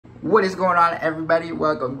What is going on, everybody?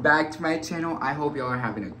 Welcome back to my channel. I hope y'all are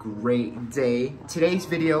having a great day. Today's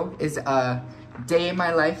video is a day in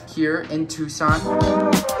my life here in Tucson.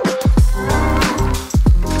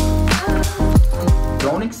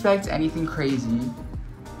 Don't expect anything crazy.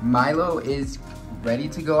 Milo is ready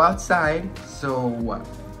to go outside, so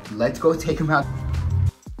let's go take him out.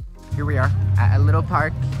 Here we are at a little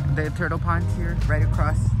park. The turtle pond's here, right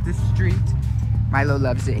across the street. Milo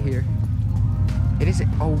loves it here. It is a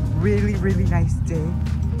really, really nice day.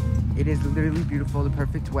 It is literally beautiful, the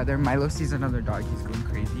perfect weather. Milo sees another dog, he's going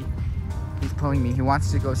crazy. He's pulling me. He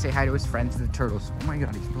wants to go say hi to his friends, the turtles. Oh my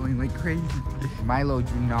God, he's pulling like crazy. Milo,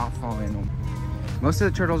 do not fall in him. Most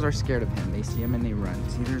of the turtles are scared of him. They see him and they run.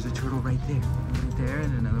 See, there's a turtle right there. Right there,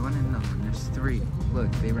 and another one, and another one. There's three.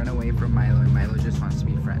 Look, they run away from Milo, and Milo just wants to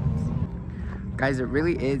be friends. Guys, it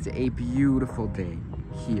really is a beautiful day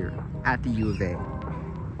here at the U of A.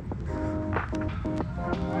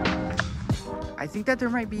 I think that there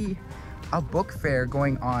might be a book fair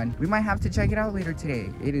going on. We might have to check it out later today.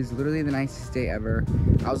 It is literally the nicest day ever.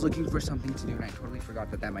 I was looking for something to do and I totally forgot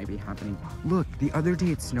that that might be happening. Look, the other day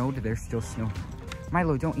it snowed. There's still snow.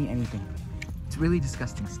 Milo, don't eat anything. It's really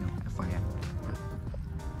disgusting snow, FYI.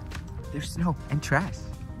 There's snow and trash.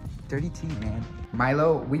 Dirty tea, man.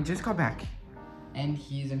 Milo, we just got back and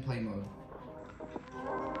he's in play mode.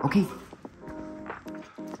 Okay.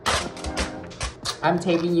 I'm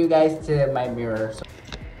taking you guys to my mirror.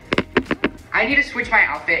 I need to switch my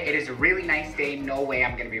outfit. It is a really nice day. No way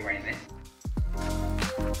I'm gonna be wearing this.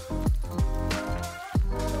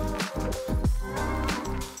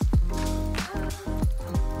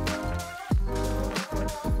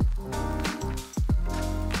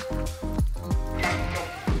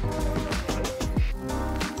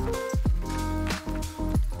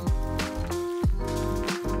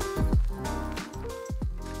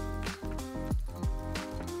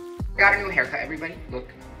 Got a new haircut, everybody. Look.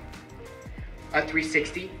 A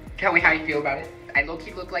 360. Tell me how you feel about it. I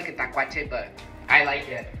low-key look like a tacuache, but I like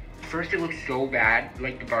it. First, it looked so bad.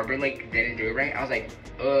 Like, the barber, didn't do it right. I was like,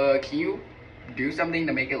 can you do something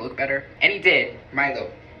to make it look better? And he did. Milo.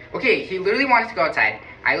 Okay, he literally wanted to go outside.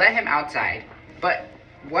 I let him outside. But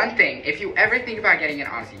one thing, if you ever think about getting an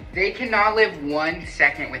Aussie, they cannot live 1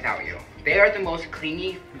 second without you. They are the most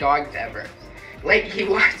clingy dogs ever. Like, he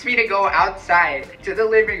wants me to go outside to the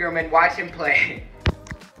living room and watch him play.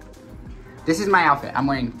 This is my outfit. I'm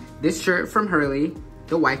wearing this shirt from Hurley,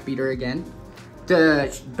 the wife beater again,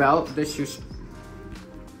 the belt, the shoes.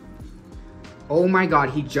 Oh my God,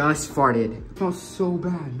 he just farted. It smells so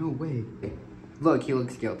bad, no way. Look, he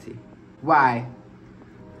looks guilty. Why?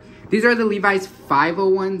 These are the Levi's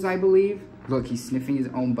 501s, I believe. Look, he's sniffing his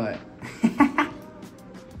own butt.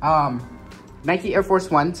 Nike Air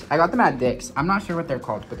Force Ones. I got them at Dick's. I'm not sure what they're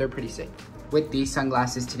called, but they're pretty sick. With these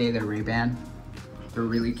sunglasses today, they're Ray-Ban. They're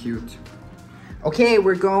really cute. Okay,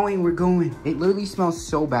 we're going. It literally smells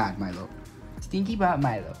so bad, Milo. Stinky butt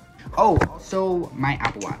Milo. Oh, also my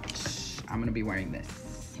Apple Watch. I'm gonna be wearing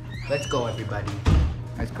this. Let's go, everybody.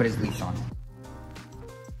 Let's put his leash on.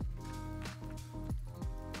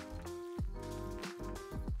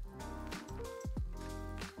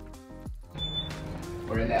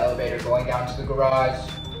 We're in the elevator going down to the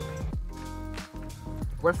garage.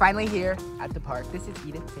 We're finally here at the park. This is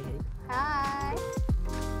Edith. Say hey. Hi.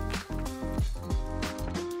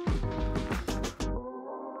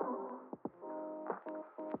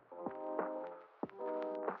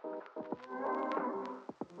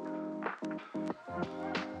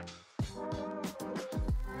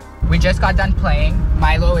 We just got done playing.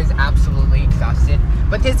 Milo is absolutely exhausted.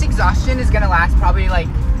 But this exhaustion is gonna last probably like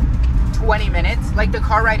 20 minutes, like the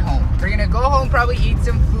car ride home. We're gonna go home, probably eat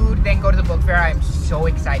some food, then go to the book fair. I'm so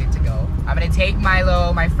excited to go. I'm gonna take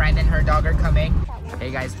Milo, my friend and her dog are coming.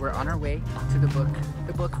 Hey guys, we're on our way to the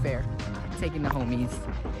book fair. Taking the homies,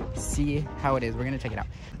 see how it is. We're gonna check it out.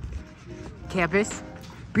 Campus,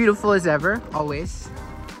 beautiful as ever, always.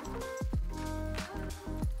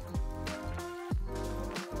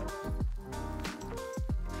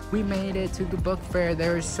 We made it to the book fair.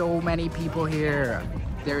 There are so many people here.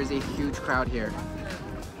 There is a huge crowd here.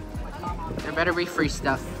 There better be free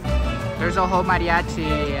stuff. There's a whole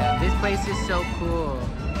mariachi. This place is so cool.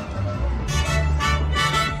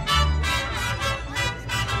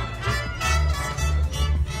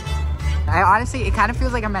 I honestly, it kind of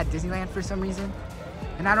feels like I'm at Disneyland for some reason.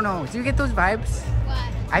 And I don't know, do you get those vibes?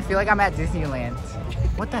 What? I feel like I'm at Disneyland.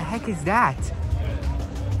 What the heck is that?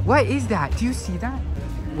 What is that? Do you see that?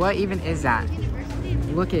 What even is that?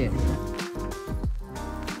 Look it.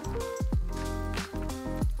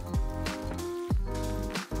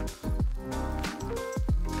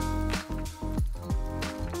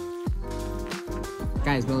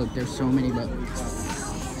 Guys, but look, there's so many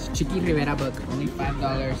books. Chiqui Rivera book, only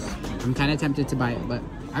 $5. I'm kind of tempted to buy it, but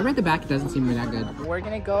I read the back. It doesn't seem that good. We're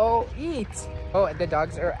gonna go eat. Oh, the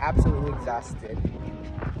dogs are absolutely exhausted.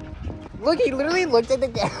 Look, he literally looked at the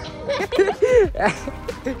camera.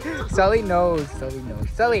 Sully knows. Sully knows.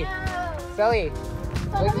 Sully. No. Sully.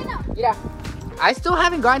 Look, yeah. I still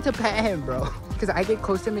haven't gotten to pet him, bro. Because I get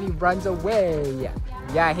close to him and he runs away.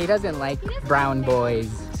 Yeah, he doesn't like brown boys.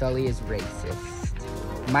 Sully is racist.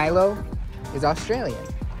 Milo is Australian.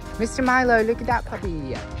 Mr. Milo, look at that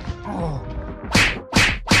puppy. Oh.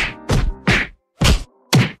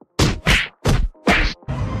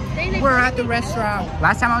 We're at the restaurant.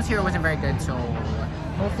 Last time I was here, it wasn't very good, so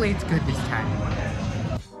hopefully it's good this time.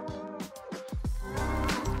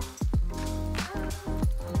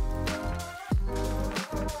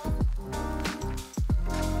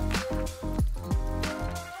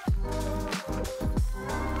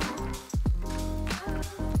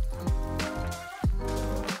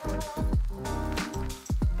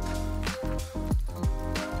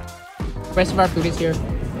 The rest of our food is here.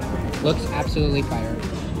 Looks absolutely fire.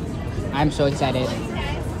 I'm so excited.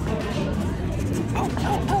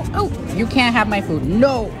 Oh, you can't have my food.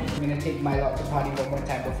 No! I'm gonna take Milo out to potty one more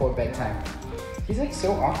time before bedtime. He's like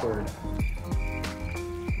so awkward.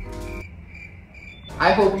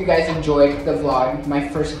 I hope you guys enjoyed the vlog, my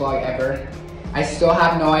first vlog ever. I still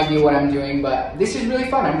have no idea what I'm doing, but this is really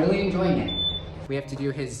fun. I'm really enjoying it. We have to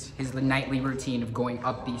do his nightly routine of going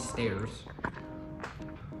up these stairs.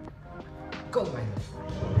 Go, Milo.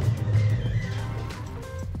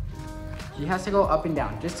 He has to go up and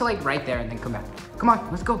down, just to like right there and then come back. Come on,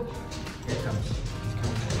 let's go. Here it comes.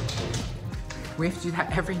 We have to do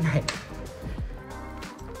that every night.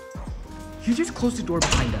 You just closed the door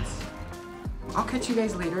behind us. I'll catch you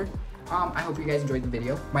guys later. I hope you guys enjoyed the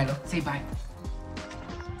video. Milo, say bye.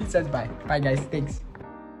 He says bye. Bye guys, thanks.